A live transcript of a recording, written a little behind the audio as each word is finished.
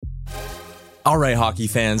All right, hockey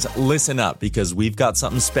fans, listen up because we've got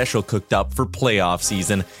something special cooked up for playoff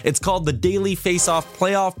season. It's called the Daily Faceoff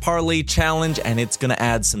Playoff Parlay Challenge, and it's going to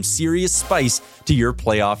add some serious spice to your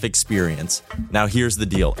playoff experience. Now, here's the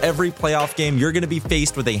deal. Every playoff game, you're going to be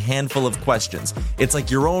faced with a handful of questions. It's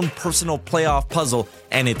like your own personal playoff puzzle,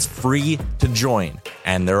 and it's free to join.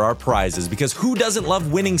 And there are prizes, because who doesn't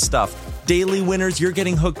love winning stuff? Daily winners, you're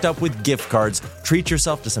getting hooked up with gift cards. Treat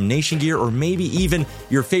yourself to some Nation gear or maybe even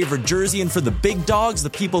your favorite jersey. And for the big dogs, the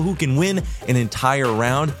people who can win an entire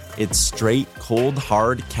round, it's straight, cold,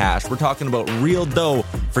 hard cash. We're talking about real dough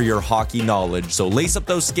for your hockey knowledge. So lace up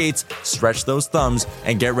those skates, stretch those thumbs,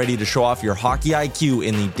 and get ready to show off your hockey IQ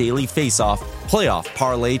in the Daily Faceoff Playoff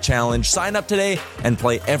Parlay Challenge. Sign up today and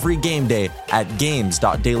play every game day at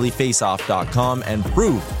games.dailyfaceoff.com and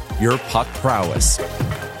prove your puck prowess.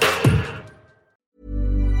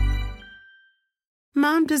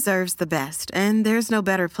 Mom deserves the best, and there's no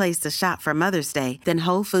better place to shop for Mother's Day than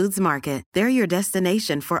Whole Foods Market. They're your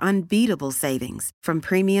destination for unbeatable savings, from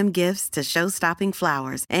premium gifts to show-stopping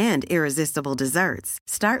flowers and irresistible desserts.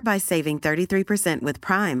 Start by saving 33% with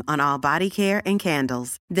Prime on all body care and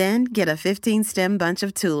candles. Then get a 15-stem bunch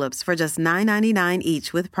of tulips for just $9.99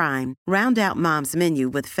 each with Prime. Round out Mom's menu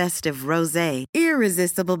with festive rosé,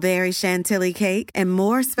 irresistible berry chantilly cake, and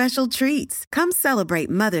more special treats. Come celebrate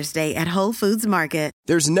Mother's Day at Whole Foods Market.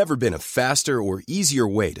 There's never been a faster or easier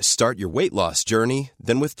way to start your weight loss journey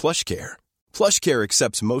than with PlushCare. PlushCare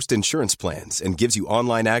accepts most insurance plans and gives you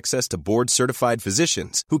online access to board-certified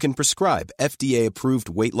physicians who can prescribe FDA-approved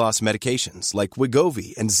weight loss medications like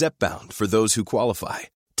Wegovy and Zepbound for those who qualify.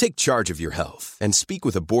 Take charge of your health and speak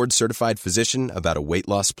with a board-certified physician about a weight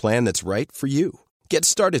loss plan that's right for you. Get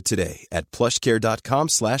started today at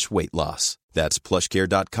plushcare.com/weight loss. That's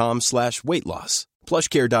plushcare.com/weight loss.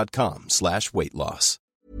 plushcare.com/weight loss.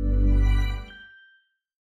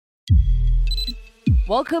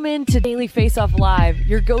 Welcome into Daily Faceoff Live,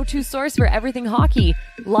 your go-to source for everything hockey.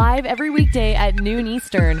 Live every weekday at noon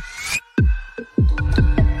Eastern.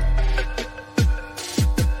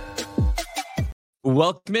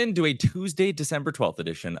 Welcome into a Tuesday, December 12th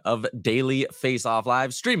edition of Daily Faceoff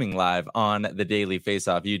Live, streaming live on the Daily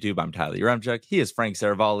Faceoff YouTube. I'm Tyler Yaremchuk. He is Frank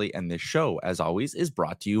Saravalli, and this show, as always, is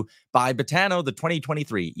brought to you by Betano, the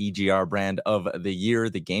 2023 EGR brand of the year.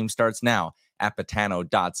 The game starts now at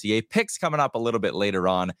betano.ca. Picks coming up a little bit later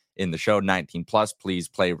on in the show. 19 plus, please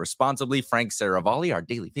play responsibly. Frank Saravalli, our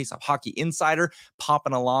Daily Faceoff hockey insider,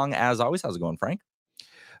 popping along as always. How's it going, Frank?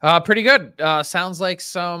 Pretty good. Sounds like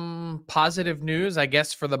some positive news, I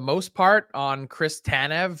guess, for the most part, on Chris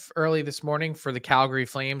Tanev early this morning for the Calgary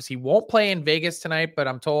Flames. He won't play in Vegas tonight, but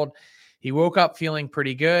I'm told he woke up feeling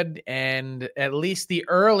pretty good. And at least the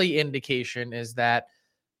early indication is that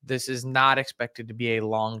this is not expected to be a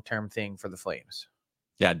long-term thing for the Flames.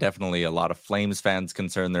 Yeah, definitely a lot of Flames fans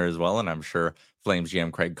concerned there as well. And I'm sure Flames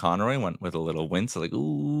GM Craig Conroy went with a little wince, like,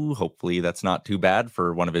 ooh, hopefully that's not too bad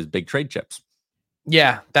for one of his big trade chips.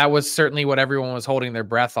 Yeah, that was certainly what everyone was holding their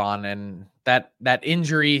breath on. And that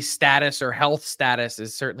injury status or health status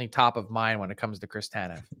is certainly top of mind when it comes to Chris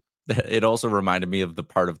Tanev. It also reminded me of the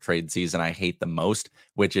part of trade season I hate the most,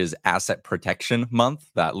 which is asset protection month,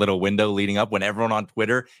 that little window leading up when everyone on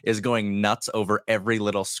Twitter is going nuts over every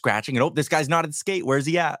little scratching. And, oh, this guy's not at skate. Where's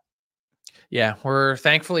he at? Yeah, we're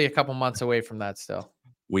thankfully a couple months away from that still.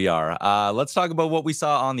 We are. Let's talk about what we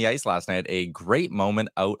saw on the ice last night. A great moment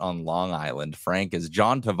out on Long Island, Frank, as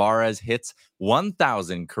John Tavares hits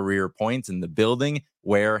 1,000 career points in the building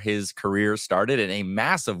where his career started, and a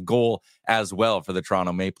massive goal as well for the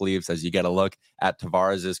Toronto Maple Leafs as you get a look at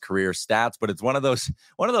Tavares' career stats. But it's one of those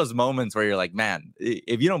moments where you're like, man,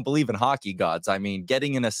 if you don't believe in hockey gods, I mean,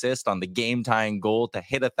 getting an assist on the game-tying goal to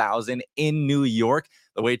hit 1,000 in New York,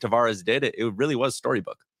 the way Tavares did it, it really was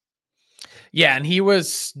storybook. Yeah, and he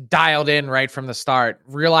was dialed in right from the start,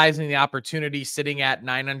 realizing the opportunity, sitting at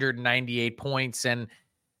 998 points. And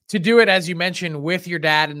to do it, as you mentioned, with your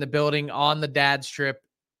dad in the building on the dad's trip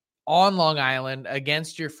on Long Island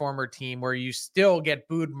against your former team, where you still get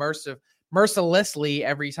booed mercilessly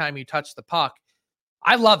every time you touch the puck.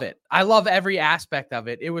 I love it. I love every aspect of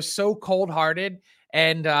it. It was so cold-hearted.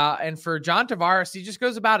 And for John Tavares, he just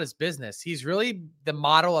goes about his business. He's really the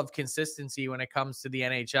model of consistency when it comes to the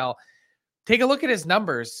NHL. Take a look at his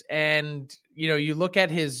numbers, and, you look at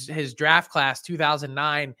his draft class,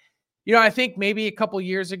 2009. I think maybe a couple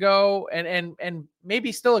years ago, and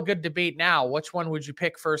maybe still a good debate now, which one would you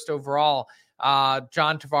pick first overall,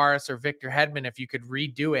 John Tavares or Victor Hedman, if you could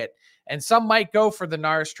redo it? And some might go for the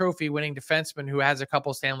Norris Trophy winning defenseman who has a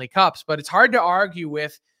couple Stanley Cups, but it's hard to argue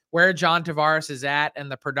with where John Tavares is at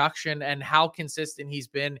and the production and how consistent he's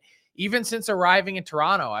been even since arriving in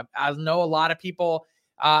Toronto. I know a lot of people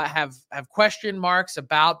have question marks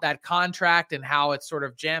about that contract and how it sort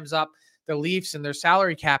of jams up the Leafs and their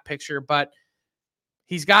salary cap picture, but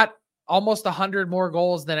he's got almost 100 more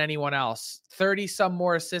goals than anyone else, 30 some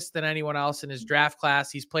more assists than anyone else in his draft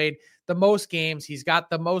class. He's played the most games. He's got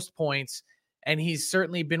the most points, and he's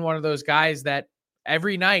certainly been one of those guys that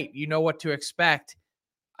every night you know what to expect.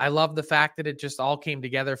 I love the fact that it just all came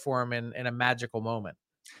together for him in a magical moment.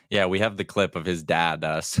 Yeah, we have the clip of his dad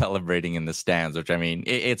celebrating in the stands, which, I mean,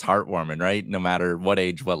 it's heartwarming, right? No matter what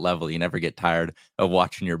age, what level, you never get tired of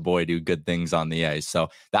watching your boy do good things on the ice. So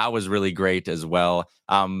that was really great as well.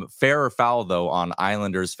 Fair or foul, though, on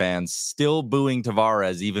Islanders fans still booing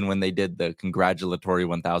Tavares even when they did the congratulatory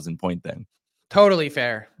 1,000 point thing. Totally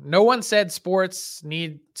fair. No one said sports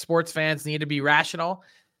fans need to be rational.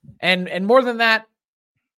 And more than that,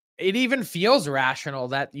 it even feels rational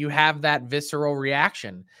that you have that visceral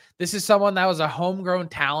reaction. This is someone that was a homegrown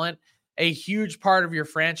talent, a huge part of your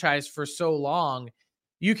franchise for so long.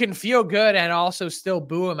 You can feel good and also still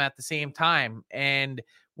boo him at the same time. And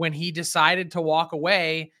when he decided to walk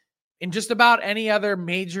away, in just about any other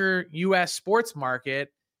major U.S. sports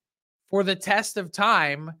market, for the test of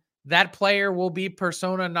time, that player will be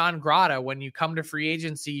persona non grata when you come to free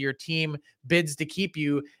agency, your team bids to keep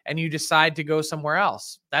you, and you decide to go somewhere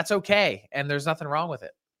else. That's okay. And there's nothing wrong with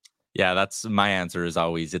it. Yeah, that's my answer is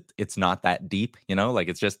always it's not that deep, like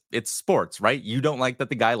it's sports, right? You don't like that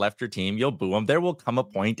the guy left your team, you'll boo him. There will come a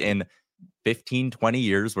point in 15, 20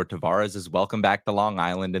 years where Tavares is welcome back to Long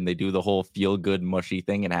Island and they do the whole feel good mushy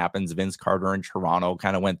thing. It happens. Vince Carter in Toronto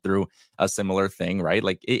kind of went through a similar thing, right?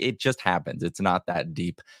 Like it just happens. It's not that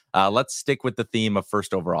deep. Let's stick with the theme of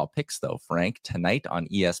first overall picks though, Frank. Tonight on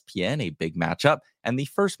ESPN, a big matchup, and the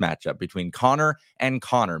first matchup between Connor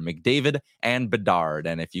McDavid and Bedard.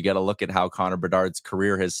 And if you get a look at how Connor Bedard's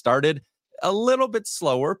career has started, a little bit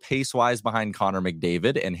slower pace-wise behind Connor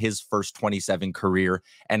McDavid and his first 27 career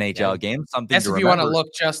NHL games. Something Yes, to if remember. you want to look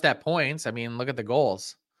just at points, I mean, look at the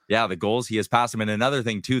goals. Yeah, the goals he has passed him. And another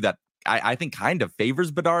thing, too, that I think kind of favors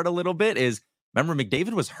Bedard a little bit is, remember,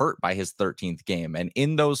 McDavid was hurt by his 13th game. And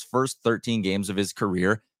in those first 13 games of his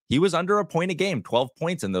career, he was under a point a game, 12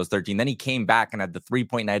 points in those 13. Then he came back and had the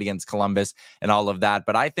 3-point night against Columbus and all of that.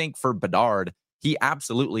 But I think for Bedard, he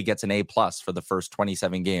absolutely gets an A+ for the first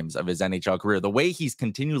 27 games of his NHL career. The way he's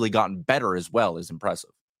continually gotten better as well is impressive.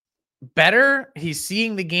 Better. He's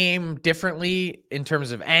seeing the game differently in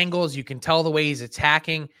terms of angles. You can tell the way he's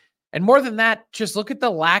attacking. And more than that, just look at the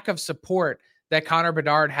lack of support that Connor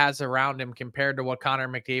Bedard has around him compared to what Connor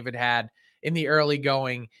McDavid had in the early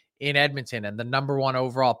going in Edmonton and the number one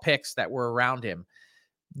overall picks that were around him.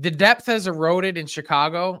 The depth has eroded in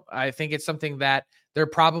Chicago. I think it's something that they're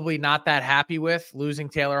probably not that happy with, losing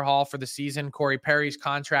Taylor Hall for the season, Corey Perry's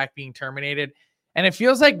contract being terminated. And it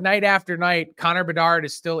feels like night after night, Connor Bedard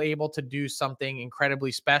is still able to do something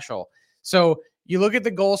incredibly special. So you look at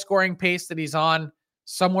the goal scoring pace that he's on,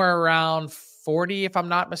 somewhere around 40, if I'm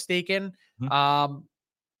not mistaken. There's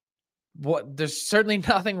certainly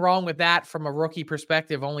nothing wrong with that from a rookie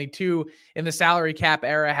perspective. Only two in the salary cap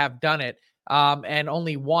era have done it, and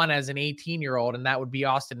only one as an 18-year-old, and that would be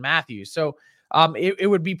Austin Matthews. So it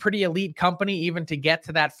would be pretty elite company even to get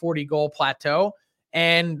to that 40-goal plateau.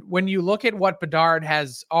 And when you look at what Bedard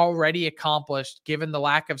has already accomplished, given the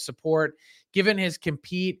lack of support, given his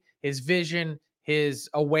compete, his vision, his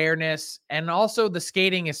awareness, and also the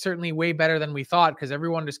skating is certainly way better than we thought because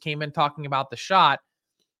everyone just came in talking about the shot.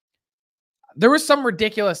 There was some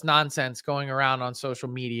ridiculous nonsense going around on social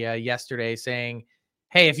media yesterday saying,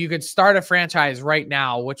 hey, if you could start a franchise right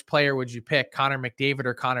now, which player would you pick, Connor McDavid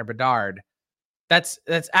or Connor Bedard? That's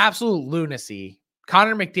absolute lunacy.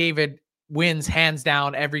 Connor McDavid wins hands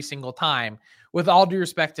down every single time. With all due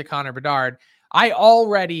respect to Connor Bedard, I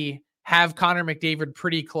already have Connor McDavid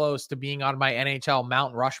pretty close to being on my NHL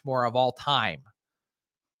Mount Rushmore of all time.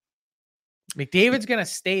 McDavid's going to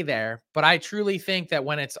stay there, but I truly think that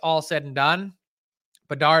when it's all said and done,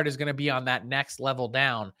 Bedard is going to be on that next level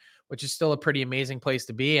down, which is still a pretty amazing place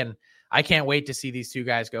to be. And I can't wait to see these two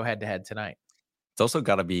guys go head to head tonight. It's also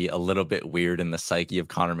got to be a little bit weird in the psyche of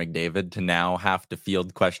Connor McDavid to now have to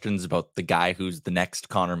field questions about the guy who's the next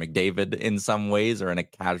Connor McDavid in some ways or in a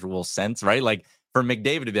casual sense, right? Like for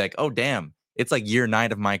McDavid to be like, oh, damn, it's like year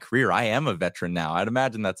 9 of my career. I am a veteran now. I'd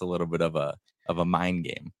imagine that's a little bit of a mind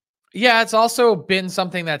game. Yeah, it's also been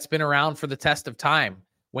something that's been around for the test of time.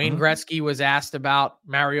 Wayne Gretzky was asked about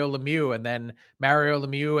Mario Lemieux, and then Mario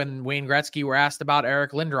Lemieux and Wayne Gretzky were asked about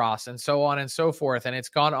Eric Lindros, and so on and so forth. And it's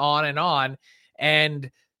gone on and on. And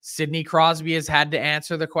Sidney Crosby has had to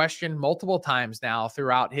answer the question multiple times now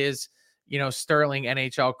throughout his, sterling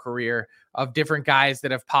NHL career of different guys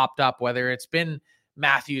that have popped up, whether it's been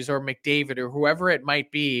Matthews or McDavid or whoever it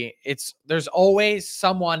might be. There's always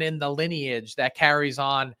someone in the lineage that carries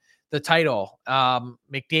on the title.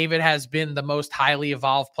 McDavid has been the most highly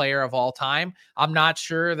evolved player of all time. I'm not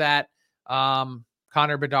sure that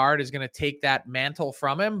Connor Bedard is going to take that mantle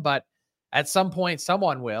from him, but at some point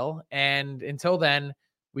someone will. And until then,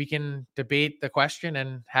 we can debate the question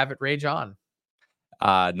and have it rage on.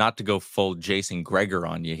 Not to go full Jason Gregor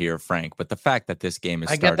on you here, Frank, but the fact that this game is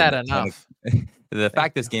I starting get that at enough.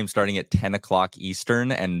 this game's starting at 10 o'clock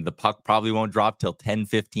Eastern and the puck probably won't drop till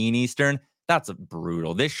 10:15 Eastern. That's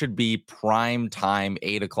brutal. This should be prime time,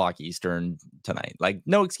 8 o'clock Eastern tonight. Like,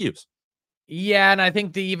 no excuse. Yeah, and I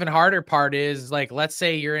think the even harder part is, like, let's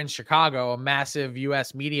say you're in Chicago, a massive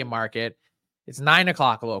U.S. media market. It's 9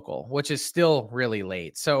 o'clock local, which is still really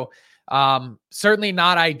late. So certainly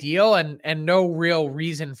not ideal, and no real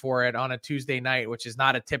reason for it on a Tuesday night, which is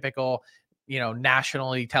not a typical,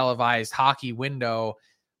 nationally televised hockey window.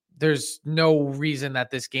 There's no reason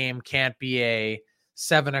that this game can't be a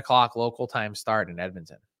 7 o'clock local time start in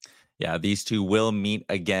Edmonton. Yeah, these two will meet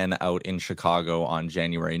again out in Chicago on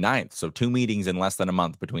January 9th. So 2 meetings in less than a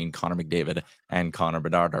month between Connor McDavid and Connor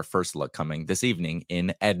Bedard. Our first look coming this evening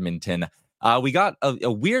in Edmonton. We got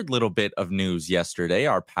a weird little bit of news yesterday.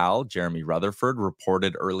 Our pal, Jeremy Rutherford,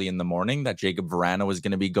 reported early in the morning that Jacob Vrana was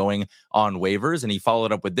going to be going on waivers, and he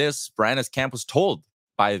followed up with this. Vrana's camp was told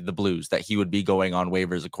by the Blues that he would be going on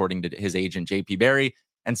waivers, according to his agent, JP Barry,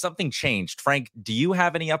 and something changed. Frank, do you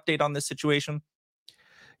have any update on this situation?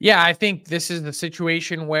 Yeah, I think this is the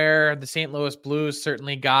situation where the St. Louis Blues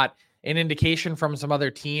certainly got an indication from some other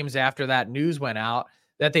teams after that news went out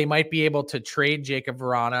that they might be able to trade Jacob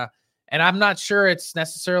Vrana. And I'm not sure it's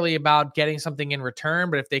necessarily about getting something in return,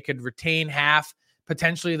 but if they could retain half,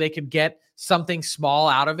 potentially they could get something small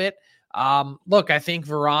out of it. Look, I think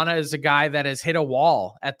Vrana is a guy that has hit a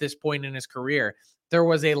wall at this point in his career. There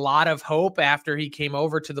was a lot of hope after he came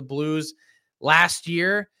over to the Blues last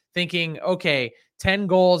year, thinking, okay, 10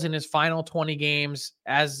 goals in his final 20 games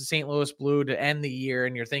as the St. Louis Blue to end the year.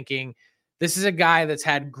 And you're thinking, this is a guy that's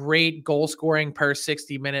had great goal scoring per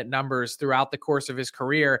 60-minute numbers throughout the course of his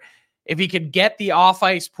career. If he could get the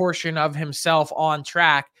off-ice portion of himself on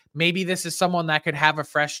track, maybe this is someone that could have a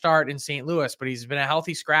fresh start in St. Louis, but he's been a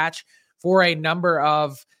healthy scratch for a number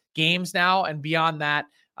of games now. And beyond that,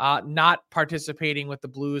 not participating with the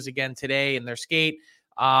Blues again today in their skate.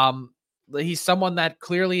 He's someone that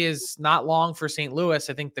clearly is not long for St. Louis.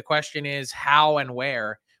 I think the question is how and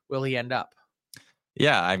where will he end up?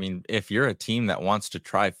 Yeah, I mean, if you're a team that wants to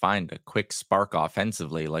try find a quick spark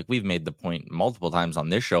offensively, like we've made the point multiple times on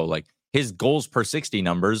this show, like his goals per 60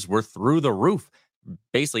 numbers were through the roof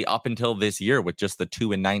basically up until this year with just the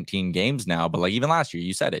 2-19 games now. But like even last year,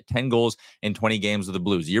 you said it, 10 goals in 20 games with the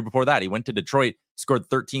Blues. The year before that, he went to Detroit, scored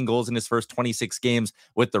 13 goals in his first 26 games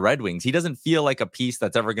with the Red Wings. He doesn't feel like a piece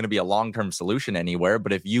that's ever going to be a long-term solution anywhere.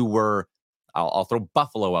 But if you were, I'll throw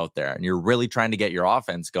Buffalo out there, and you're really trying to get your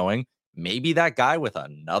offense going, maybe that guy with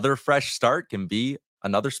another fresh start can be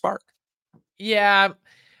another spark. Yeah,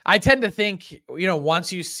 I tend to think,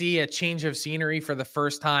 once you see a change of scenery for the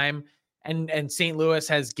first time and St. Louis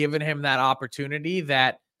has given him that opportunity,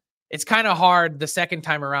 that it's kind of hard the second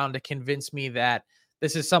time around to convince me that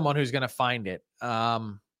this is someone who's going to find it.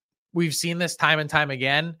 We've seen this time and time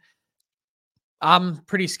again. I'm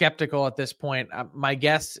pretty skeptical at this point. My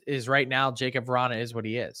guess is right now, Jacob Vrana is what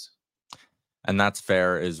he is. And that's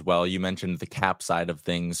fair as well. You mentioned the cap side of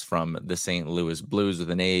things from the St. Louis Blues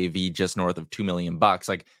with an AAV just north of $2 million.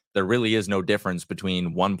 Like, there really is no difference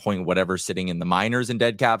between 1 point whatever sitting in the minors in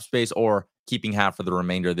dead cap space or keeping half for the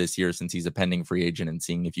remainder of this year since he's a pending free agent and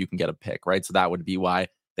seeing if you can get a pick, right? So that would be why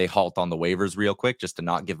they halt on the waivers real quick, just to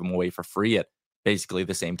not give him away for free at basically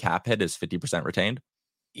the same cap hit as 50% retained.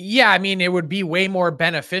 Yeah, I mean, it would be way more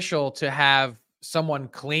beneficial to have someone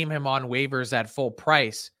claim him on waivers at full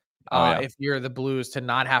price. If you're the Blues, to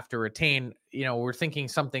not have to retain, we're thinking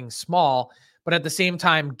something small, but at the same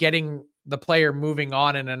time, getting the player moving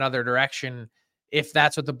on in another direction, if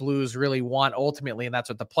that's what the Blues really want ultimately, and that's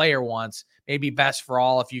what the player wants, maybe best for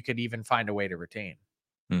all if you could even find a way to retain.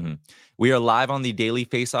 Mm-hmm. We are live on the Daily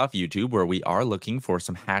Faceoff YouTube, where we are looking for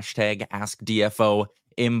some hashtag AskDFO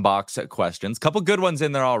inbox questions. Couple good ones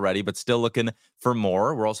in there already, but still looking for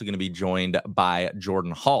more. We're also going to be joined by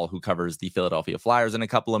Jordan Hall, who covers the Philadelphia Flyers, in a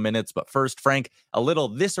couple of minutes. But first, Frank, a little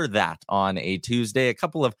this or that on a Tuesday. A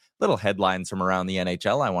couple of little headlines from around the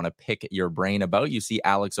NHL I want to pick your brain about. You see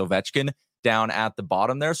Alex Ovechkin down at the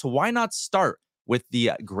bottom there. So why not start with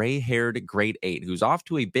the gray-haired grade 8, who's off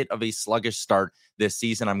to a bit of a sluggish start this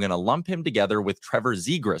season. I'm going to lump him together with Trevor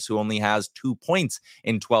Zegras, who only has 2 points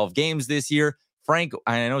in 12 games this year. Frank,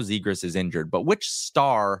 I know Zegras is injured, but which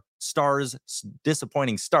star's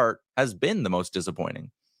disappointing start has been the most disappointing?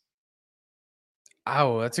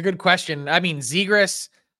 Oh, that's a good question. I mean, Zegras,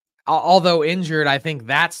 although injured, I think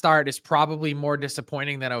that start is probably more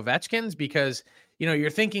disappointing than Ovechkin's because,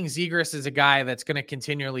 you're thinking Zegras is a guy that's going to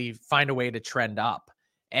continually find a way to trend up.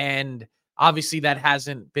 And obviously that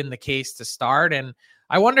hasn't been the case to start. And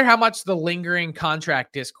I wonder how much the lingering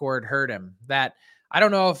contract discord hurt him. That I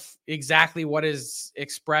don't know if exactly what is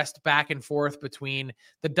expressed back and forth between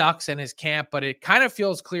the Ducks and his camp, but it kind of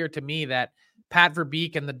feels clear to me that Pat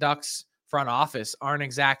Verbeek and the Ducks front office aren't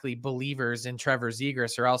exactly believers in Trevor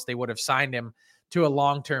Zegras, or else they would have signed him to a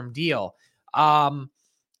long-term deal.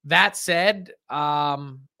 That said,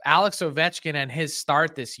 Alex Ovechkin and his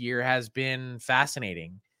start this year has been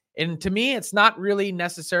fascinating. And to me, it's not really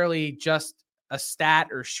necessarily just a stat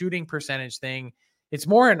or shooting percentage thing. It's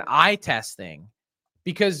more an eye test thing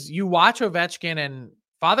because you watch Ovechkin and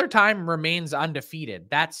Father Time remains undefeated.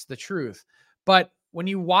 That's the truth. But when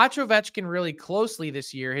you watch Ovechkin really closely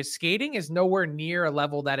this year, his skating is nowhere near a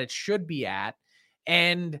level that it should be at.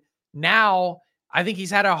 And now I think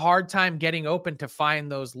he's had a hard time getting open to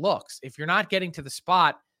find those looks. If you're not getting to the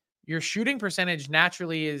spot, your shooting percentage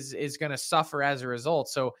naturally is going to suffer as a result.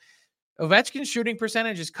 So Ovechkin's shooting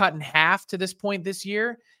percentage is cut in half to this point this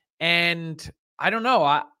year. And I don't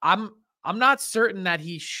know. I'm not certain that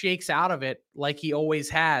he shakes out of it like he always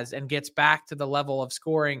has and gets back to the level of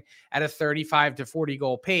scoring at a 35 to 40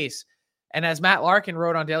 goal pace. And as Matt Larkin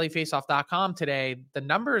wrote on dailyfaceoff.com today, the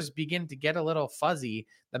numbers begin to get a little fuzzy.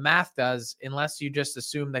 The math does, unless you just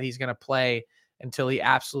assume that he's going to play until he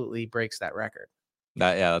absolutely breaks that record.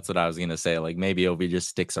 That's what I was going to say. Like maybe Ovi just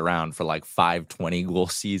sticks around for like 5 20-goal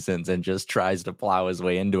seasons and just tries to plow his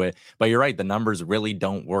way into it. But you're right. The numbers really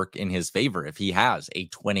don't work in his favor if he has a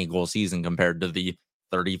 20-goal season compared to the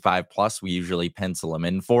 35 plus we usually pencil him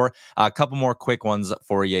in for. A couple more quick ones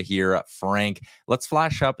for you here, Frank. Let's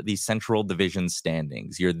flash up the Central Division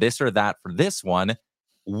standings. You're this or that for this one.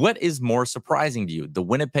 What is more surprising to you? The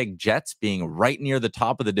Winnipeg Jets being right near the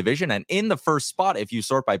top of the division and in the first spot if you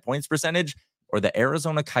sort by points percentage, or the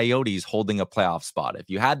Arizona Coyotes holding a playoff spot? If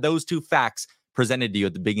you had those two facts presented to you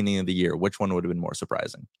at the beginning of the year, which one would have been more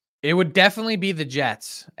surprising? It would definitely be the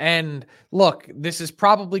Jets. And look, this is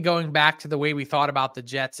probably going back to the way we thought about the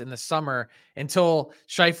Jets in the summer until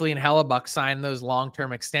Scheifele and Hellebuck signed those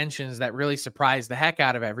long-term extensions that really surprised the heck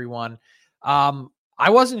out of everyone. I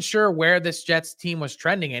wasn't sure where this Jets team was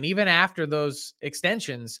trending. And even after those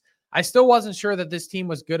extensions, I still wasn't sure that this team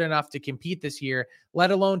was good enough to compete this year, let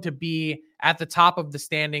alone to be at the top of the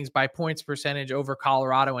standings by points percentage over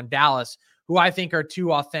Colorado and Dallas, who I think are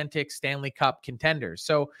two authentic Stanley Cup contenders.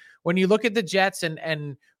 So when you look at the Jets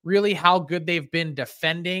and really how good they've been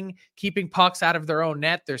defending, keeping pucks out of their own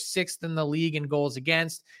net, they're 6th in the league in goals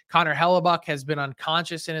against. Connor Hellebuck has been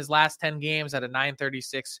unconscious in his last 10 games at a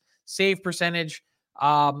 .936 save percentage.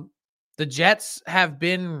 The Jets have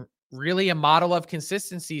been really a model of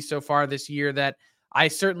consistency so far this year that I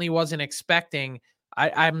certainly wasn't expecting.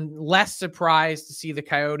 I'm less surprised to see the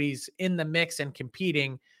Coyotes in the mix and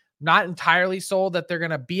competing. Not entirely sold that they're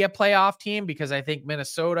going to be a playoff team because I think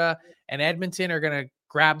Minnesota and Edmonton are going to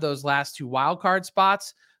grab those last 2 wildcard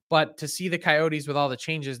spots. But to see the Coyotes with all the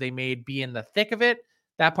changes they made be in the thick of it,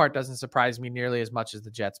 that part doesn't surprise me nearly as much as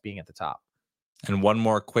the Jets being at the top. And one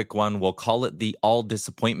more quick one. We'll call it the all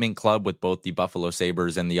disappointment club with both the Buffalo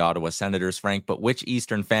Sabres and the Ottawa Senators, Frank. But which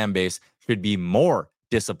Eastern fan base should be more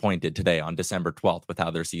disappointed today on December 12th with how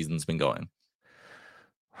their season's been going?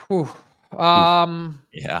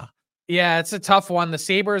 Yeah, it's a tough one. The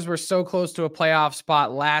Sabres were so close to a playoff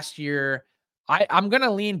spot last year. I'm going to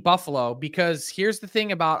lean Buffalo because here's the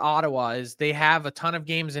thing about Ottawa is they have a ton of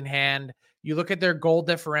games in hand. You look at their goal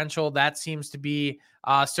differential, that seems to be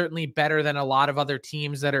certainly better than a lot of other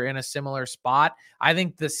teams that are in a similar spot. I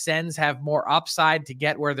think the Sens have more upside to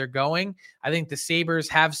get where they're going. I think the Sabres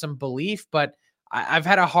have some belief, but I've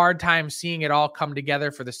had a hard time seeing it all come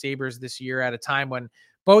together for the Sabres this year at a time when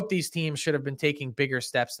both these teams should have been taking bigger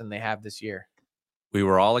steps than they have this year. We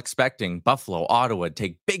were all expecting Buffalo, Ottawa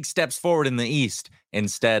take big steps forward in the East.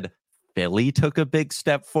 Instead, Philly took a big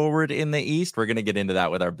step forward in the East. We're going to get into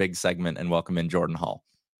that with our big segment and welcome in Jordan Hall.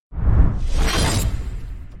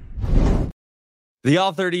 The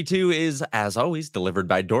All 32 is, as always, delivered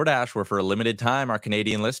by DoorDash, where for a limited time, our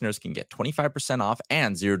Canadian listeners can get 25% off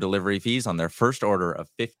and zero delivery fees on their first order of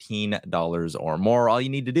 $15 or more. All you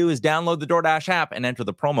need to do is download the DoorDash app and enter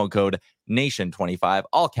the promo code NATION25,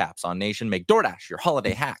 all caps on NATION. Make DoorDash your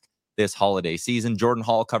holiday hack this holiday season. Jordan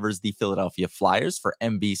Hall covers the Philadelphia Flyers for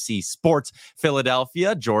NBC Sports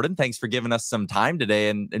Philadelphia. Jordan, thanks for giving us some time today,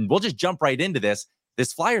 and we'll just jump right into this.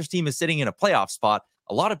 This Flyers team is sitting in a playoff spot.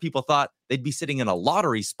 A lot of people thought they'd be sitting in a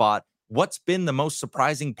lottery spot. What's been the most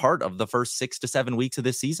surprising part of the first 6 to 7 weeks of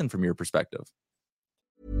this season from your perspective?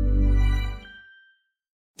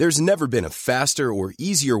 There's never been a faster or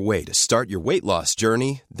easier way to start your weight loss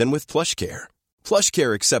journey than with PlushCare.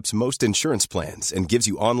 PlushCare accepts most insurance plans and gives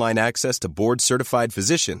you online access to board-certified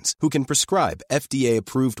physicians who can prescribe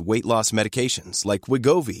FDA-approved weight loss medications like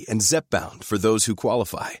Wegovy and Zepbound for those who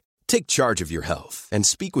qualify. Take charge of your health and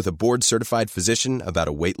speak with a board-certified physician about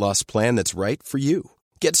a weight loss plan that's right for you.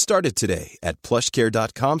 Get started today at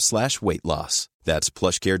plushcare.com/weight loss. That's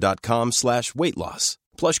plushcare.com/weight loss.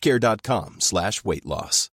 plushcare.com/weight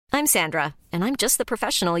loss. I'm Sandra, and I'm just the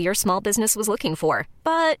professional your small business was looking for.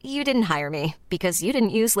 But you didn't hire me because you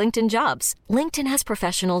didn't use LinkedIn Jobs. LinkedIn has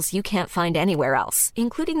professionals you can't find anywhere else,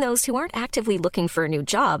 including those who aren't actively looking for a new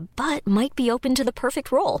job, but might be open to the perfect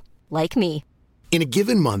role, like me. In a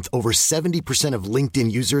given month, over 70% of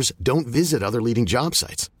LinkedIn users don't visit other leading job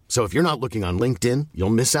sites. So if you're not looking on LinkedIn, you'll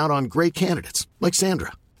miss out on great candidates like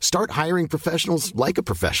Sandra. Start hiring professionals like a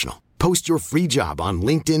professional. Post your free job on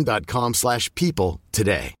linkedin.com/people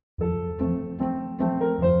today.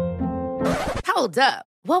 Hold up.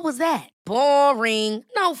 What was that? Boring.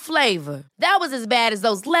 No flavor. That was as bad as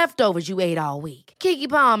those leftovers you ate all week. Keke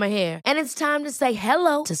Palmer here, and it's time to say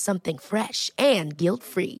hello to something fresh and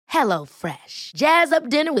guilt-free. Hello Fresh. Jazz up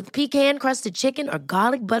dinner with pecan-crusted chicken or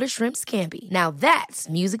garlic butter shrimp scampi. Now that's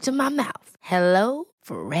music to my mouth. Hello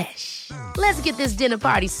Fresh. Let's get this dinner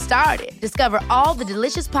party started. Discover all the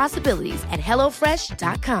delicious possibilities at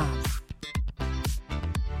hellofresh.com.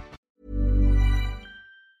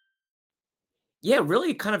 Yeah,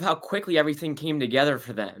 really kind of how quickly everything came together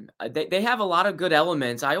for them. They have a lot of good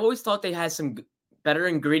elements. I always thought they had some better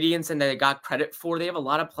ingredients than they got credit for. They have a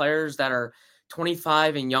lot of players that are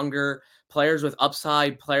 25 and younger, players with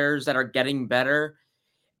upside, players that are getting better.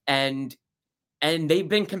 And they've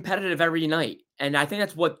been competitive every night. And I think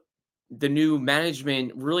that's what the new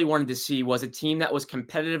management really wanted to see, was a team that was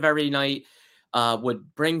competitive every night,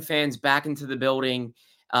 would bring fans back into the building.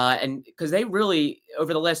 And because they really,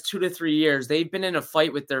 over the last 2 to 3 years, they've been in a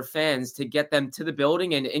fight with their fans to get them to the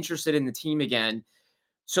building and interested in the team again.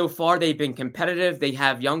 So far, they've been competitive. They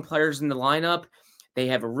have young players in the lineup. They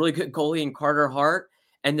have a really good goalie in Carter Hart,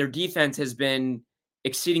 and their defense has been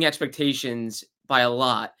exceeding expectations by a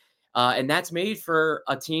lot. And that's made for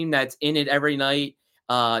a team that's in it every night,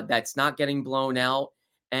 that's not getting blown out,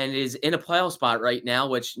 and is in a playoff spot right now,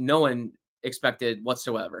 which no one expected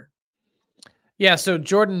whatsoever. Yeah, so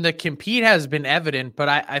Jordan, the compete has been evident, but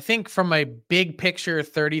I think from a big picture,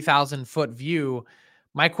 30,000-foot view,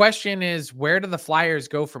 my question is, where do the Flyers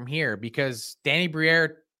go from here? Because Danny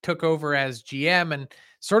Briere took over as GM and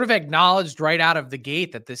sort of acknowledged right out of the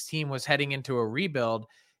gate that this team was heading into a rebuild.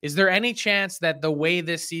 Is there any chance that the way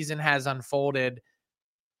this season has unfolded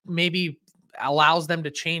maybe allows them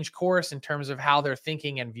to change course in terms of how they're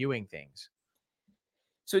thinking and viewing things?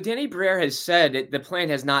 So Danny Briere has said that the plan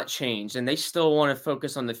has not changed, and they still want to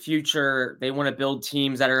focus on the future. They want to build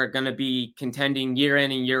teams that are going to be contending year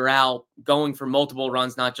in and year out, going for multiple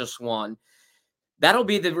runs, not just one. That'll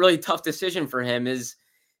be the really tough decision for him. Is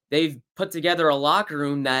they've put together a locker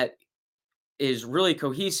room that is really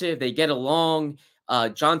cohesive. They get along.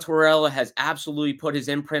 John Tortorella has absolutely put his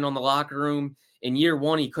imprint on the locker room. In year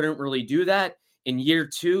one, he couldn't really do that. In year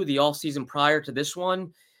two, the all season prior to this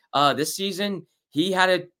one, this season, he had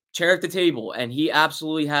a chair at the table, and he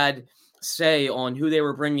absolutely had say on who they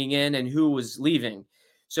were bringing in and who was leaving.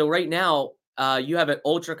 So right now, you have an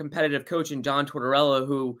ultra competitive coach in John Tortorella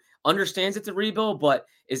who understands it's a rebuild, but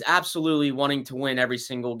is absolutely wanting to win every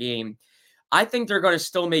single game. I think they're going to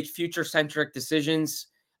still make future-centric decisions,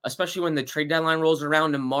 especially when the trade deadline rolls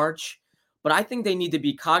around in March. But I think they need to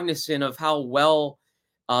be cognizant of how well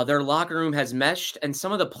their locker room has meshed, and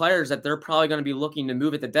some of the players that they're probably going to be looking to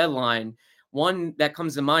move at the deadline. One that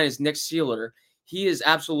comes to mind is Nick Seeler. He is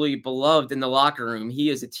absolutely beloved in the locker room. He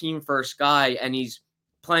is a team-first guy, and he's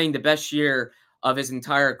playing the best year of his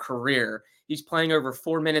entire career. He's playing over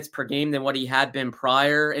 4 minutes per game than what he had been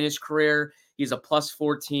prior in his career. He's a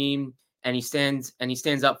 +14, and he stands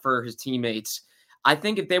up for his teammates. I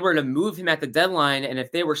think if they were to move him at the deadline, and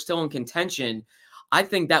if they were still in contention, I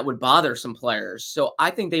think that would bother some players. So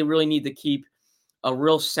I think they really need to keep a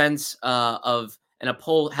real sense of and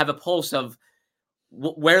have a pulse of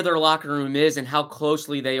where their locker room is and how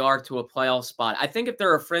closely they are to a playoff spot. I think if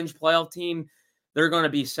they're a fringe playoff team, they're going to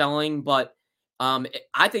be selling, but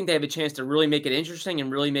I think they have a chance to really make it interesting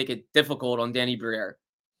and really make it difficult on Danny Briere.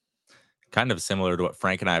 Kind of similar to what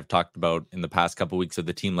Frank and I have talked about in the past couple of weeks with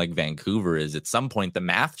the team like Vancouver is at some point the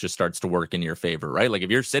math just starts to work in your favor, right? Like if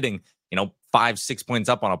you're sitting, 5-6 points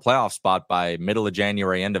up on a playoff spot by middle of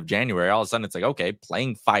January, end of January, all of a sudden it's like, okay,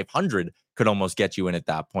 playing 500 could almost get you in at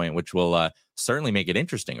that point, which will certainly make it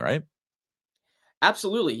interesting, right?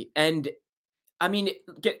 Absolutely. And I mean,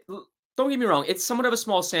 don't get me wrong, it's somewhat of a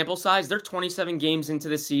small sample size. They're 27 games into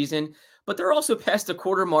the season, but they're also past the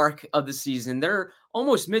quarter mark of the season. They're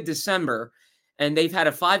almost mid-December, and they've had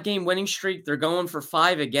a 5-game winning streak. They're going for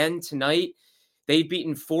 5 again tonight. They've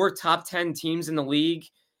beaten 4 top 10 teams in the league.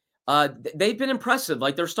 They've been impressive.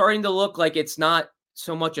 Like, they're starting to look like it's not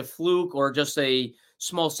so much a fluke or just a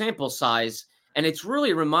small sample size. And it's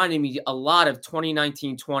really reminding me a lot of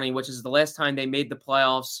 2019-20, which is the last time they made the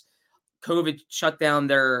playoffs. COVID shut down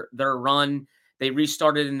their run. They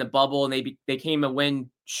restarted in the bubble, and they came a win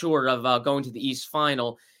short of going to the East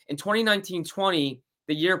Final. In 2019-20,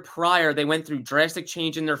 the year prior, they went through drastic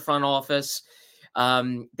change in their front office.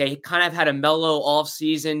 They kind of had a mellow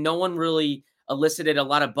offseason. No one really elicited a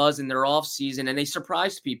lot of buzz in their offseason, and they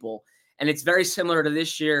surprised people. And it's very similar to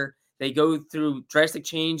this year. They go through drastic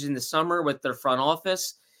change in the summer with their front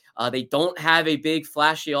office. They don't have a big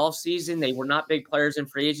flashy offseason. They were not big players in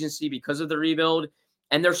free agency because of the rebuild,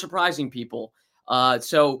 and they're surprising people.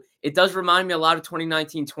 So it does remind me a lot of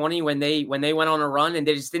 2019-20 when they went on a run and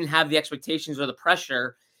they just didn't have the expectations or the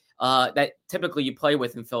pressure that typically you play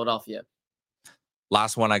with in Philadelphia.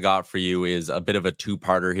 Last one I got for you is a bit of a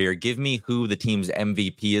two-parter here. Give me who the team's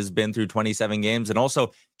MVP has been through 27 games, and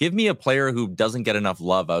also give me a player who doesn't get enough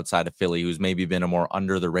love outside of Philly, who's maybe been a more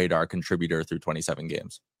under-the-radar contributor through 27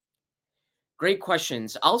 games. Great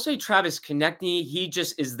questions. I'll say Travis Konechny. He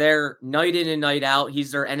just is there night in and night out.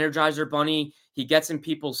 He's their Energizer bunny. He gets in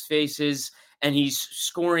people's faces, and he's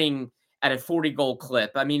scoring at a 40-goal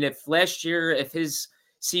clip. I mean, if his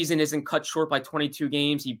season isn't cut short by 22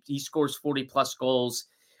 games, he scores 40-plus goals.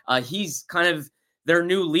 He's kind of their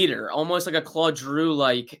new leader, almost like a Claude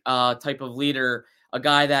Giroux-like type of leader, a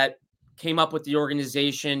guy that came up with the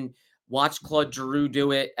organization, watched Claude Giroux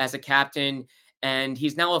do it as a captain, and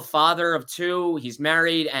he's now a father of 2. He's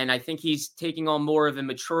married, and I think he's taking on more of a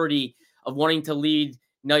maturity of wanting to lead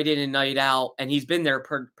night in and night out, and he's been there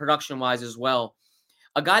production-wise as well.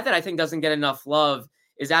 A guy that I think doesn't get enough love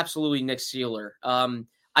is absolutely Nick Seeler.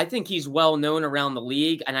 I think he's well known around the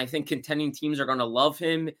league, and I think contending teams are going to love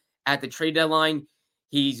him at the trade deadline.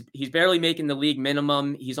 He's barely making the league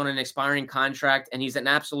minimum. He's on an expiring contract, and he's an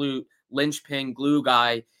absolute linchpin glue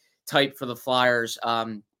guy type for the Flyers.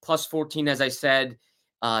 Plus 14, as I said,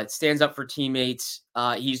 stands up for teammates.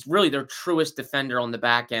 He's really their truest defender on the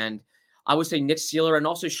back end. I would say Nick Seeler, and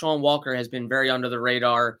also Sean Walker has been very under the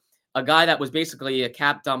radar. A guy that was basically a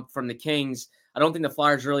cap dump from the Kings. I don't think the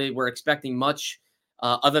Flyers really were expecting much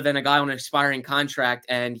other than a guy on an expiring contract,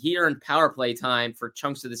 and he earned power play time for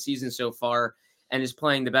chunks of the season so far and is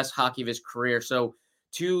playing the best hockey of his career. So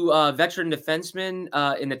 2 veteran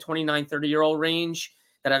defensemen in the 29, 30-year-old range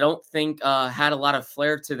that I don't think had a lot of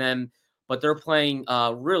flair to them, but they're playing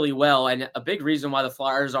really well, and a big reason why the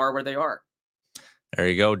Flyers are where they are. There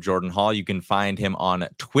you go, Jordan Hall. You can find him on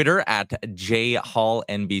Twitter at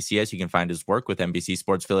JHallNBCS. You can find his work with NBC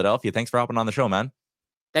Sports Philadelphia. Thanks for hopping on the show, man.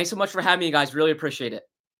 Thanks so much for having me, guys. Really appreciate it.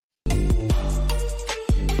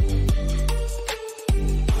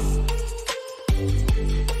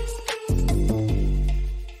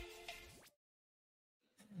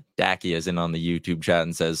 Dacky is in on the YouTube chat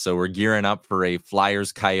and says, so we're gearing up for a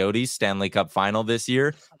Flyers-Coyotes Stanley Cup final this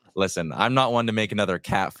year. Listen, I'm not one to make another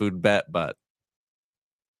cat food bet, but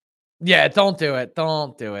yeah, don't do it.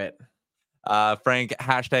 Don't do it. Frank,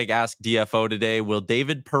 hashtag ask DFO today. Will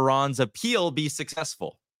David Perron's appeal be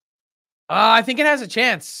successful? I think it has a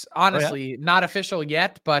chance, honestly. Not official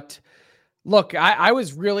yet, but look, I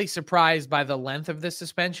was really surprised by the length of this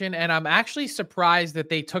suspension, and I'm actually surprised that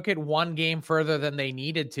they took it 1 game further than they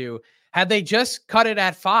needed to. Had they just cut it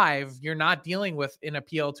at 5, you're not dealing with an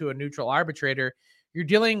appeal to a neutral arbitrator. You're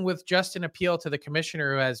dealing with just an appeal to the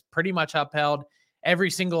commissioner, who has pretty much upheld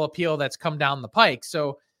every single appeal that's come down the pike.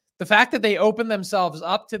 So the fact that they opened themselves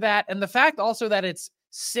up to that, and the fact also that it's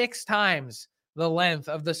 6 times the length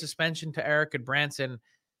of the suspension to Eric Goodbranson,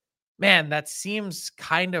 man, that seems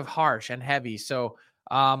kind of harsh and heavy. So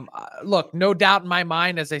look, no doubt in my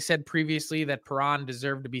mind, as I said previously, that Perron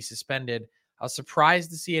deserved to be suspended. I was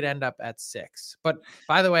surprised to see it end up at 6. But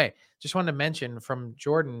by the way, just wanted to mention from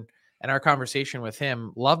Jordan and our conversation with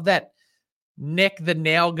him, love that Nick the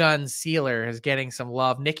Nail Gun Sealer is getting some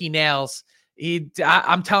love. Nicky Nails,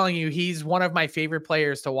 I'm telling you, he's one of my favorite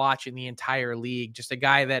players to watch in the entire league. Just a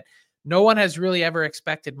guy that no one has really ever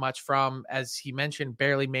expected much from. As he mentioned,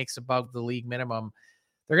 barely makes above the league minimum.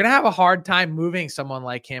 They're going to have a hard time moving someone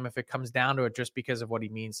like him if it comes down to it, just because of what he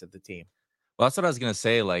means to the team. Well, that's what I was going to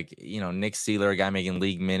say. Like, Nick Sealer, a guy making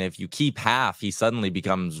league min, if you keep half, he suddenly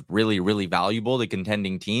becomes really, really valuable to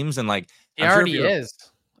contending teams. And like, he already is.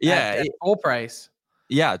 Yeah. At full price.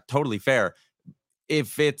 Yeah, totally fair.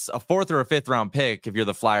 If it's a 4th or a 5th round pick, if you're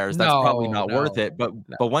the Flyers, that's probably not worth it. But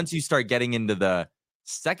once you start getting into the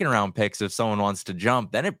 2nd round picks, if someone wants to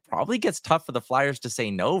jump, then it probably gets tough for the Flyers to say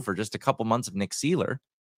no for just a couple months of Nick Sealer.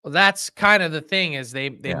 Well, that's kind of the thing, is they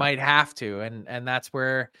might have to. And that's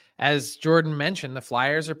where, as Jordan mentioned, the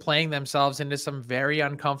Flyers are playing themselves into some very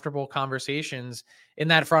uncomfortable conversations in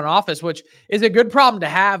that front office, which is a good problem to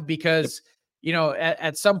have because,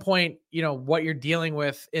 at some point, what you're dealing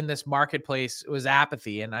with in this marketplace was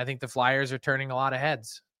apathy. And I think the Flyers are turning a lot of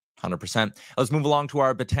heads. 100%. Let's move along to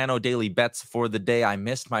our Betano daily bets for the day. I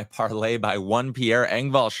missed my parlay by one Pierre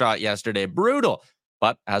Engvall shot yesterday. Brutal.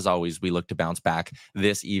 But as always, we look to bounce back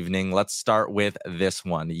this evening. Let's start with this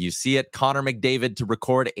one. You see it. Connor McDavid to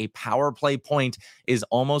record a power play point is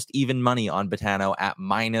almost even money on Betano at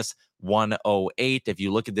 -108. If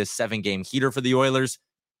you look at this 7-game heater for the Oilers,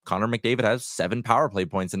 Connor McDavid has 7 power play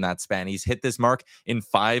points in that span. He's hit this mark in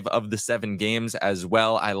 5 of the 7 games as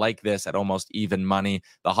well. I like this at almost even money.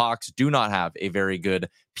 The Hawks do not have a very good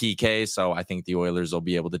PK, so I think the Oilers will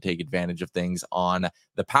be able to take advantage of things on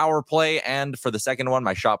the power play. And for the second one,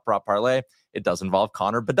 my shot prop parlay, it does involve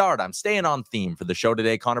Connor Bedard. I'm staying on theme for the show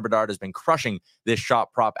today. Connor Bedard has been crushing this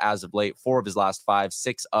shot prop as of late. 4 of his last 5,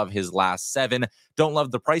 6 of his last 7. Don't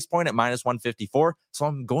love the price point at -154, so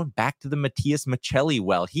I'm going back to the Matthias Maccelli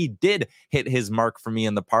well. He did hit his mark for me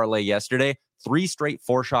in the parlay yesterday. 3 straight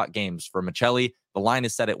 4-shot games for Maccelli. The line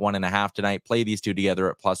is set at 1.5 tonight. Play these two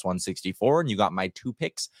together at +164, and you got my 2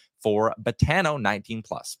 picks for Betano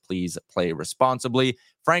 19+. Please play responsibly.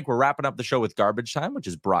 Frank, we're wrapping up the show with Garbage Time, which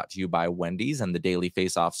is brought to you by Wendy's and the Daily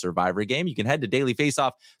Faceoff Survivor game. You can head to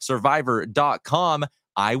dailyfaceoffsurvivor.com.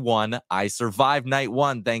 I won. I survived night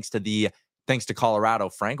 1 thanks to Colorado.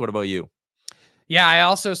 Frank, what about you? Yeah, I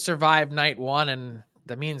also survived night 1, and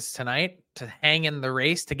that means tonight to hang in the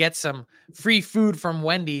race to get some free food from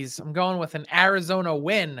Wendy's. I'm going with an Arizona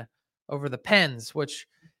win over the Pens, which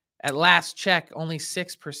at last check, only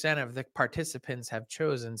 6% of the participants have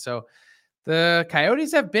chosen. So the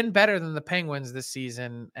Coyotes have been better than the Penguins this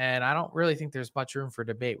season, and I don't really think there's much room for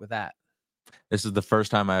debate with that. This is the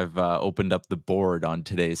first time I've opened up the board on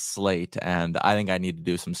today's slate, and I think I need to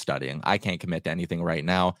do some studying. I can't commit to anything right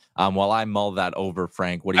now. While I mull that over,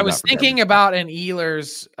 Frank, what do you got? I was thinking about an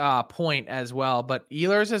Ehlers point as well, but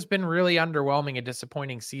Ehlers has been really underwhelming, a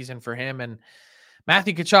disappointing season for him. And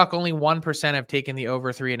Matthew Tkachuk, only 1% have taken the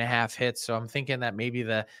over 3.5 hits. So I'm thinking that maybe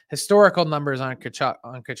the historical numbers on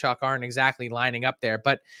Tkachuk aren't exactly lining up there.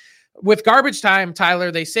 But with Garbage Time,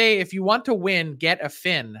 Tyler, they say if you want to win, get a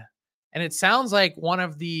Finn. And it sounds like one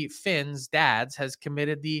of the Finn's dads has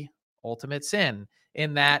committed the ultimate sin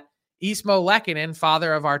in that Ismo Lehkonen,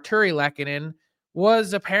 father of Arturi Lehkonen,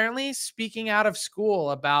 was apparently speaking out of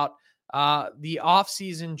school about the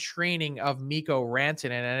offseason training of Mikko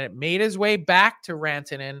Rantanen, and it made his way back to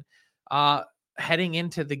Rantanen heading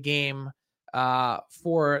into the game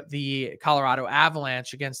for the Colorado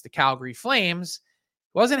Avalanche against the Calgary Flames.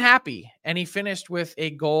 Wasn't happy, and he finished with a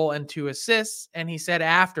goal and 2 assists, and he said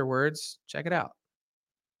afterwards, check it out.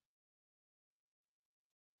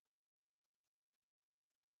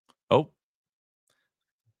 Oh,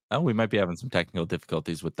 we might be having some technical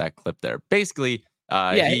difficulties with that clip there. Basically,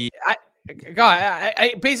 he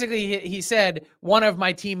said one of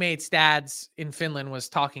my teammates' dads in Finland was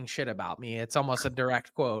talking shit about me. It's almost a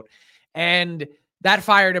direct quote, and that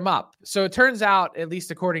fired him up. So it turns out, at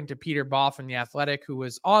least according to Peter Baugh from The Athletic, who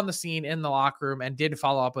was on the scene in the locker room and did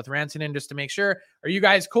follow up with Rantanen just to make sure, are you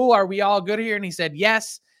guys cool? Are we all good here? And he said,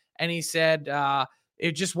 yes. And he said,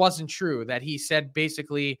 it just wasn't true. That he said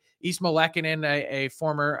basically Ismo Lehkonen, a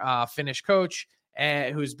former Finnish coach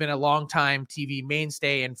who's been a longtime TV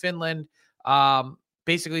mainstay in Finland,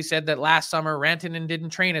 basically said that last summer Rantanen didn't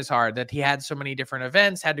train as hard, that he had so many different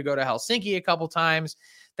events, had to go to Helsinki a couple times,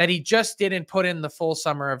 that he just didn't put in the full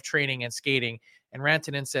summer of training and skating. And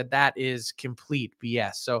Rantanen said that is complete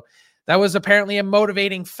BS. So that was apparently a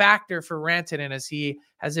motivating factor for Rantanen as he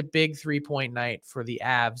has a big 3-point night for the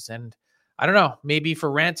Avs. And I don't know, maybe for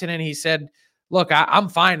Rantanen, he said, look, I'm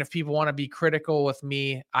fine if people want to be critical with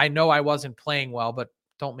me. I know I wasn't playing well, but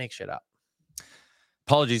don't make shit up.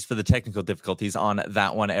 Apologies for the technical difficulties on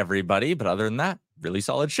that one, everybody. But other than that, really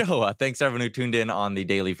solid show. Thanks to everyone who tuned in on the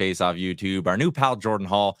Daily Faceoff YouTube. Our new pal, Jordan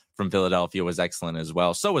Hall from Philadelphia, was excellent as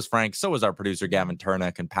well. So was Frank. So was our producer, Gavin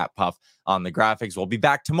Turnick, and Pat Puff on the graphics. We'll be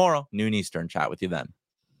back tomorrow, noon Eastern. Chat with you then.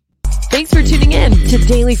 Thanks for tuning in to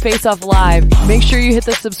Daily Faceoff Live. Make sure you hit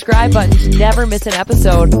the subscribe button to never miss an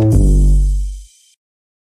episode.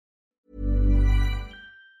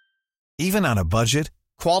 Even on a budget,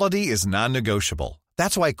 quality is non-negotiable.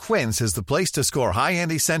 That's why Quince is the place to score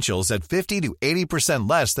high-end essentials at 50 to 80%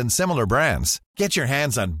 less than similar brands. Get your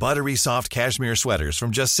hands on buttery soft cashmere sweaters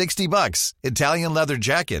from just $60, Italian leather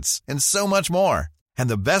jackets, and so much more. And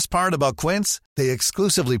the best part about Quince, they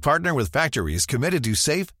exclusively partner with factories committed to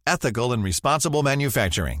safe, ethical, and responsible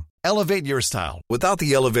manufacturing. Elevate your style without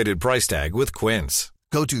the elevated price tag with Quince.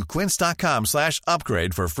 Go to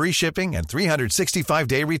quince.com/upgrade for free shipping and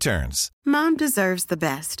 365-day returns. Mom deserves the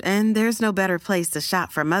best, and there's no better place to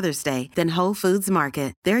shop for Mother's Day than Whole Foods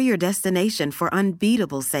Market. They're your destination for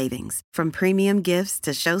unbeatable savings, from premium gifts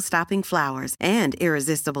to show-stopping flowers and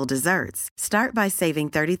irresistible desserts. Start by saving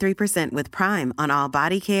 33% with Prime on all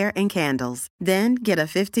body care and candles. Then get a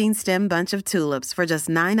 15-stem bunch of tulips for just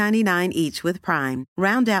 $9.99 each with Prime.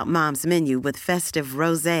 Round out Mom's menu with festive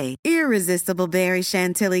rosé, irresistible berry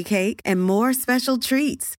chantilly cake, and more special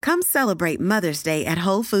treats. Come celebrate Mother's Day at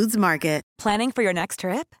Whole Foods Market. Planning for your next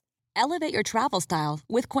trip? Elevate your travel style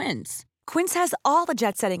with Quince. Quince has all the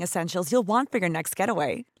jet-setting essentials you'll want for your next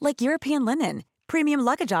getaway, like European linen, premium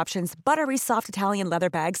luggage options, buttery soft Italian leather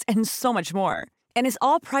bags, and so much more. And is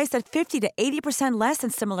all priced at 50 to 80% less than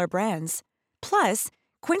similar brands. Plus,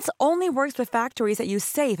 Quince only works with factories that use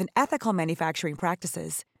safe and ethical manufacturing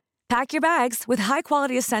practices. Pack your bags with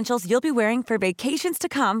high-quality essentials you'll be wearing for vacations to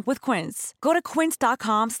come with Quince. Go to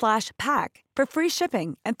quince.com/pack for free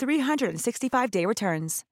shipping and 365-day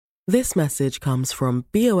returns. This message comes from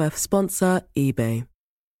BOF sponsor eBay.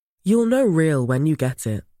 You'll know real when you get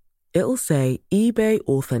it. It'll say eBay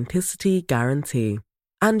Authenticity Guarantee.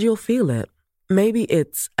 And you'll feel it. Maybe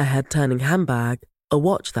it's a head-turning handbag, a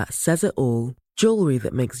watch that says it all, jewelry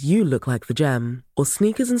that makes you look like the gem, or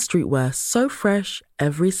sneakers and streetwear so fresh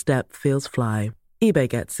every step feels fly. eBay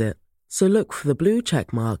gets it. So look for the blue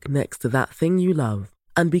check mark next to that thing you love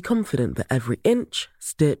and be confident that every inch,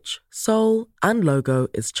 stitch, sole, and logo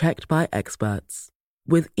is checked by experts.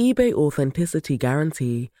 With eBay Authenticity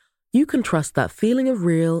Guarantee, you can trust that feeling of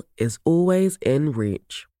real is always in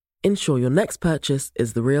reach. Ensure your next purchase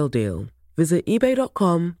is the real deal. Visit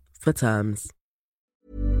ebay.com for terms.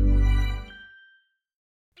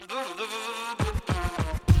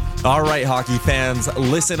 All right, hockey fans,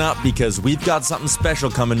 listen up because we've got something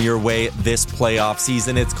special coming your way this playoff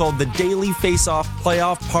season. It's called the Daily Faceoff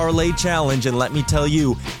Playoff Parlay Challenge, and let me tell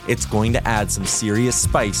you, it's going to add some serious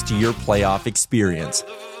spice to your playoff experience.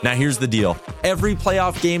 Now, here's the deal. Every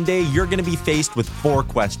playoff game day, you're going to be faced with 4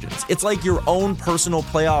 questions. It's like your own personal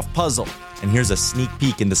playoff puzzle. And here's a sneak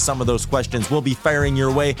peek into some of those questions we'll be firing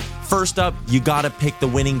your way. First up, you got to pick the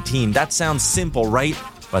winning team. That sounds simple, right?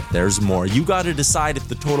 But there's more. You got to decide if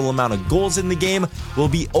the total amount of goals in the game will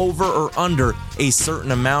be over or under a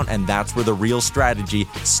certain amount, and that's where the real strategy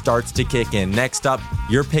starts to kick in. Next up,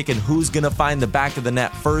 you're picking who's going to find the back of the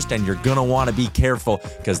net first, and you're going to want to be careful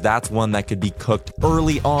because that's one that could be cooked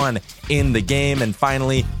early on in the game. And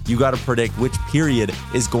finally, you got to predict which period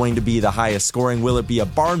is going to be the highest scoring. Will it be a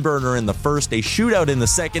barn burner in the first, a shootout in the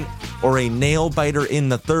second, or a nail biter in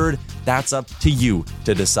the third? That's up to you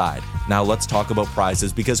to decide. Now let's talk about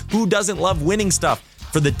prizes, because who doesn't love winning stuff?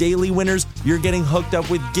 For the daily winners, you're getting hooked up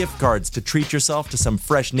with gift cards to treat yourself to some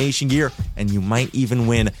fresh Nation gear, and you might even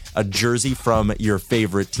win a jersey from your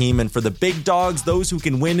favorite team. And for the big dogs, those who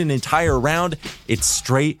can win an entire round, it's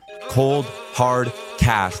straight, cold, hard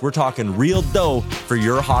cash. We're talking real dough for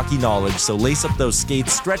your hockey knowledge. So lace up those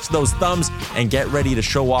skates, stretch those thumbs, and get ready to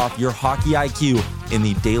show off your hockey IQ in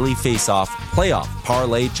the Daily Faceoff Playoff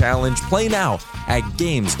Parlay Challenge. Play now at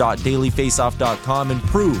games.dailyfaceoff.com and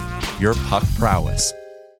prove your puck prowess.